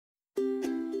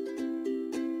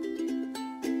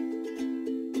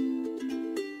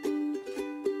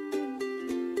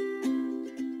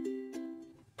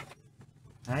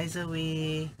Hi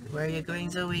Zoe. Where are you going,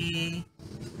 Zoe?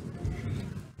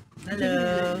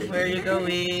 Hello. Where are you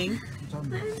going?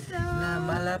 Na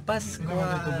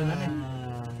Malapascua.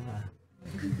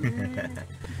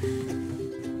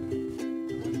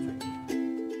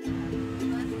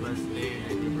 Bless thee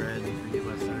and the bread and forgive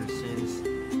us our sins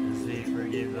as we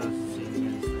forgive us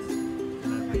sins.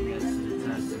 And not bring us to the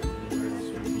test but deliver us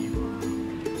from evil.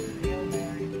 Hail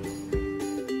Mary.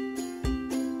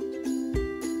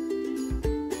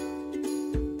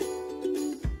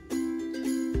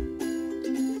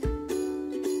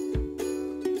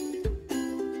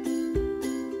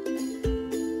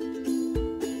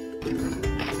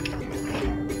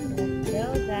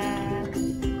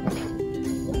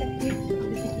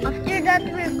 After that,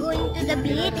 we're going to the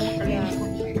beach.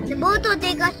 The boat will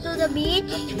take us to the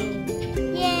beach.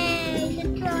 Yay!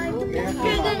 That's right.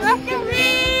 Taking us to the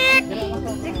beach.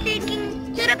 We're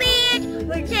taking to the beach.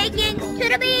 We're taking to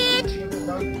the beach.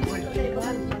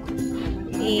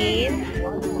 In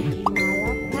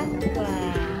Malapascua.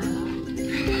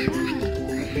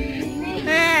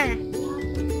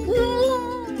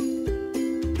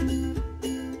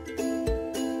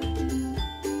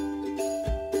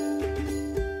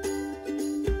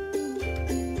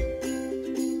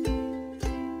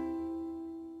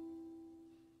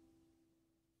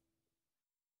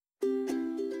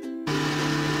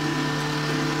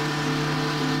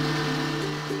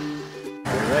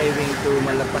 Arriving to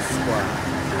Malapascua.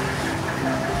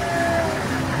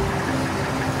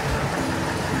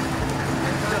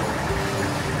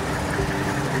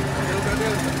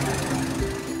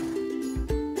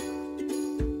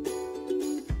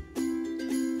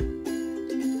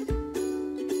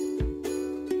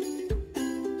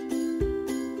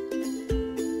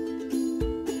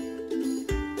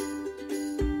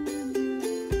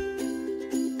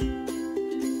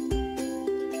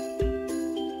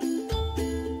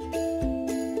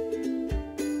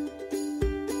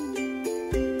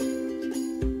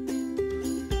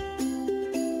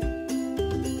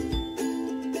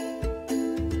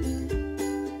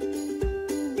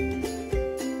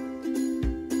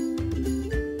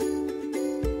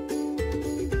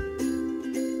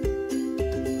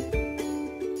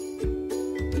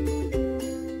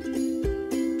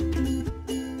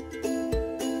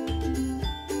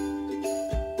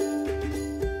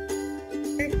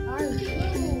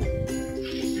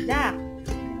 Zach,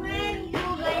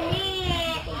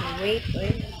 wait.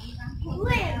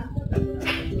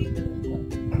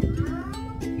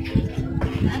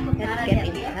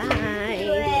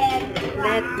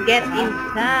 Let's get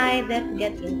inside. Let's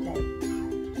get inside.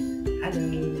 Hello,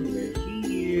 we're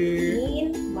here.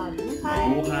 In Mabuhay.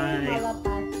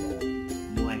 Malapascua.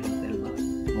 Mabuhay Hotel ba?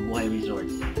 Mabuhay Resort.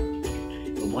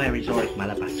 Mabuhay Resort,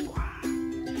 Malapascua.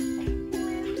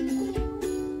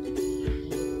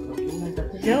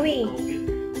 Zoe,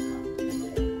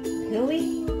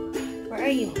 where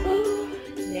are you?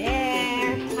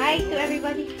 There. Hi to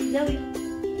everybody. Zoe.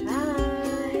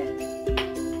 Hi.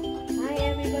 Hi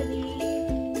everybody.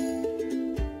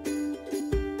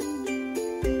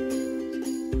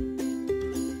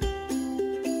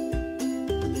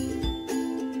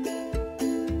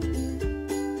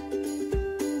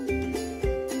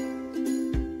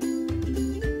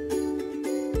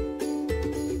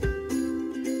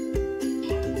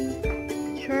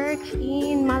 Church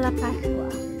in Malapascua.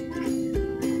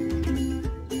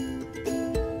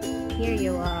 Here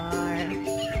you are.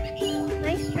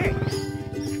 Nice church.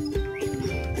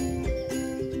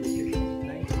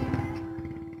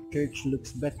 Church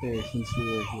looks better since we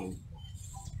were here.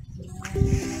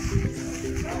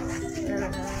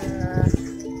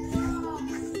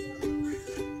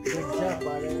 Good job,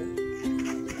 brother.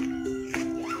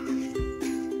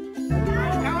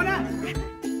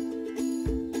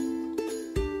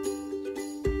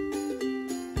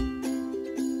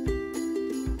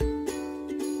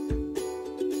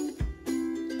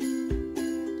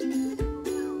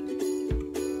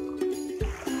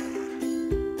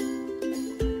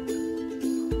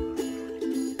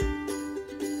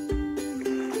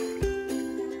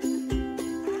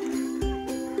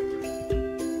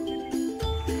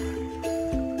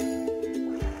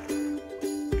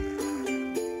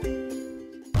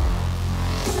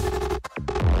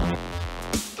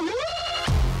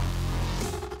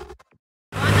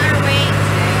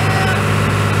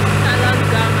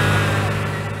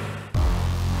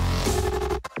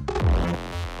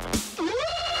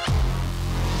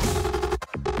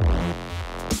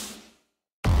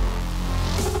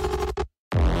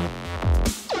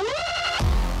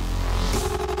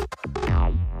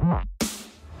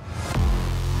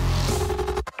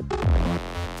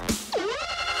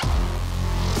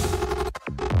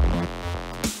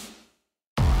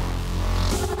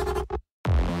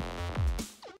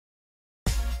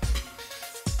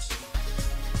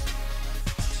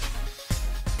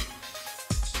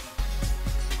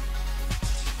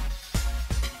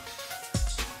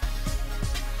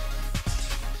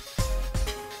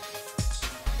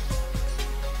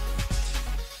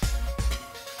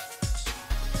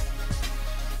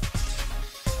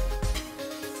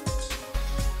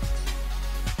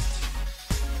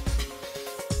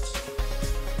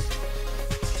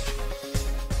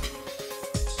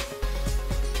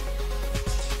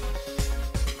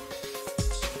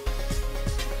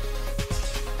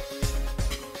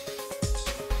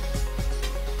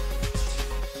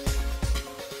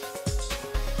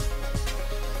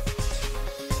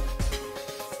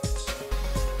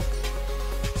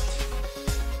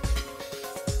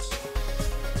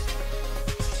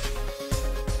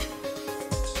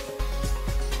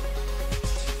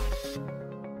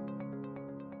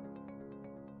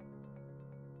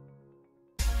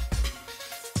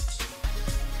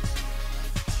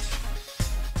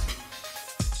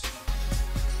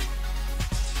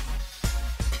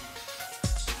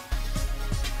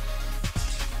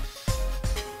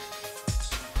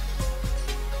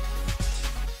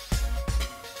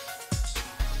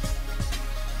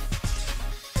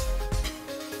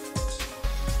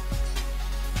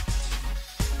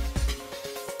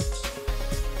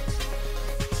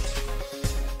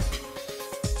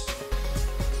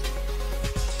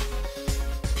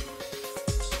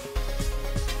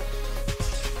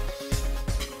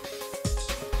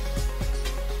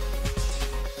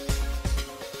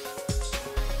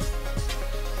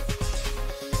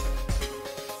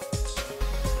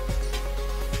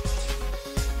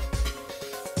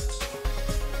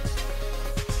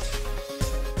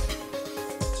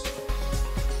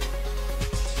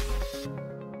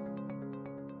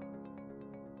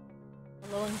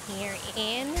 here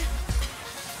in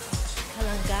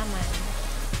Kalanggaman.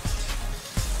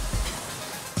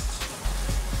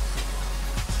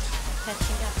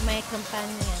 Catching up my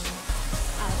companions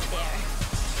out there.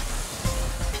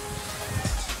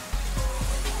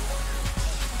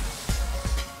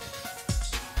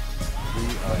 We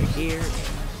are here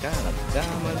in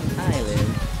Kalanggaman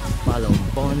Island,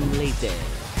 Palompon, Leyte.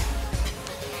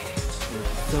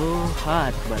 It's so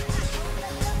hot, but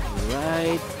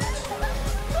right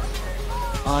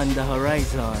on the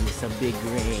horizon is a big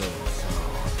rain. So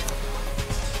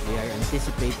we are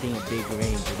anticipating a big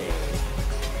rain today.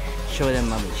 Show them,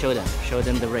 mommy. Show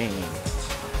them the rain.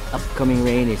 Upcoming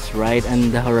rain is right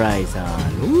on the horizon.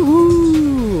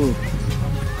 Woohoo!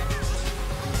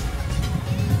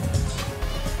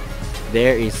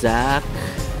 There is Zach.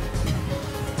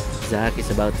 Zach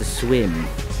is about to swim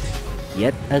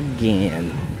yet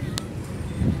again.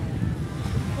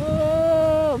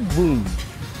 Oh, boom!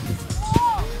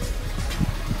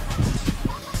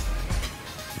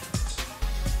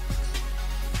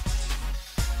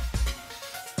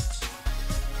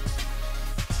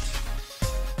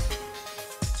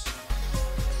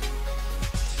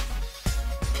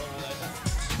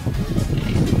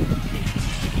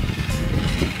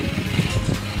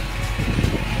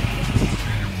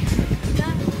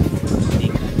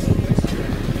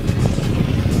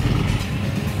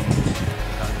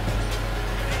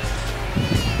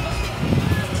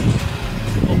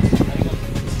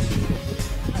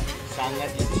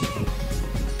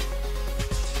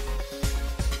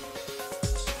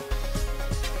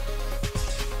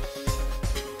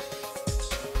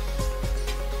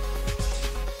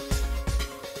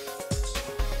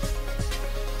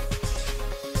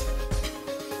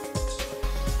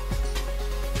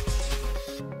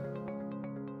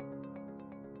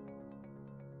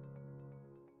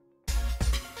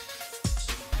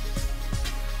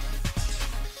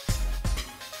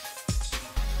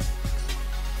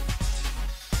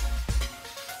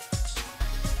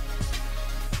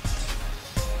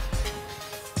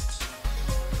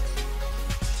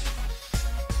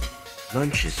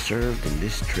 Lunch is served in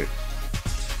this trip,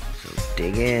 so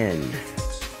dig in.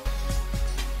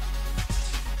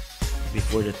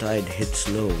 Before the tide hits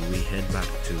low, we head back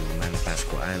to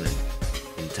Malapascua Island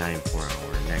in time for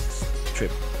our next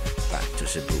trip back to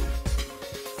Cebu.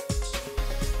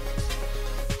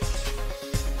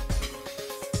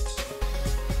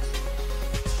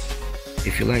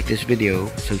 If you like this video,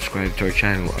 subscribe to our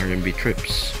channel R.M.B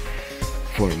Trips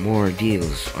for more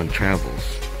deals on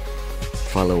travels.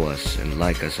 Follow us and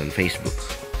like us on Facebook,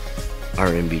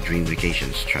 R.M.B Dream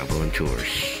Vacations Travel and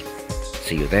Tours.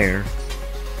 See you there.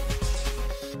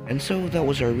 And so that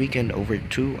was our weekend over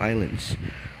 2 islands.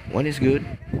 One is good,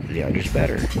 the other's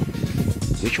better.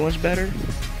 Which one's better?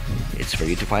 It's for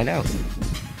you to find out.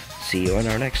 See you on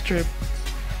our next trip.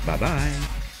 Bye-bye.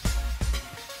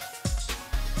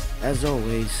 As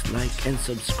always, like and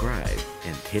subscribe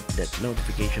and hit that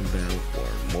notification bell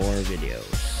for more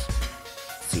videos.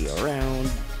 See you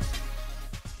around.